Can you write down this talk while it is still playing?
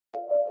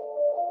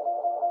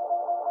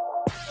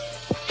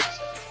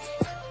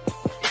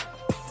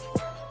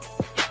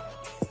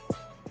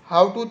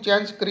How to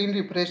change screen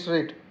refresh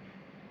rate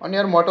on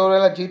your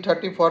Motorola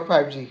G34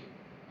 5G.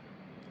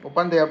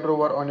 Open the app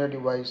drawer on your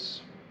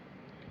device.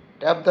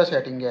 Tap the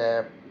setting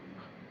app.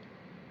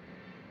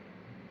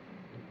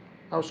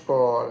 Now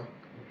scroll.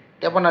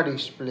 Tap on a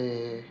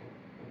display.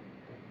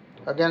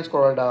 Again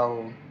scroll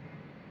down.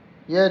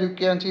 Here you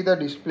can see the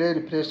display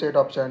refresh rate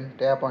option.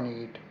 Tap on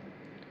it.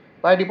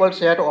 By default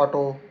set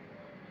auto.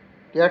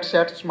 That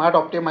sets smart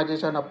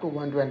optimization up to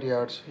 120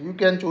 Hz. You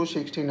can choose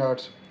 16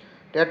 Hz.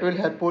 That will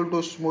helpful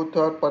to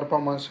smoother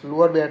performance,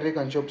 lower battery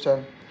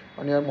consumption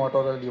on your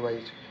Motorola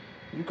device.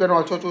 You can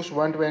also choose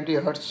 120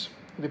 Hz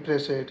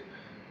refresh rate.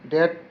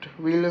 That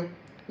will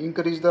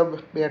increase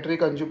the battery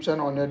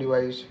consumption on your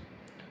device.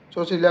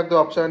 So select the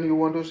option you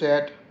want to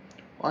set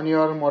on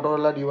your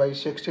Motorola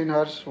device, 16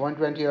 Hz,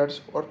 120 Hz,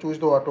 or choose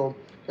the auto.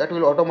 That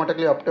will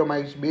automatically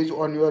optimize based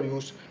on your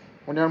use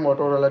on your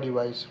Motorola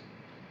device.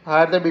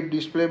 Higher the big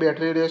display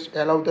battery rates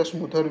allow the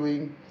smoother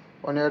viewing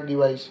on your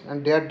device,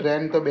 and that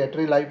drain the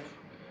battery life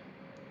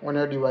on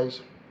your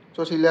device.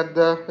 So select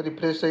the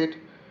refresh rate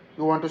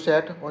you want to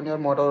set on your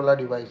Motorola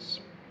device.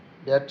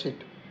 That's it.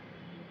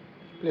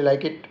 Please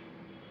like it,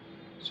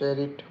 share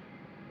it.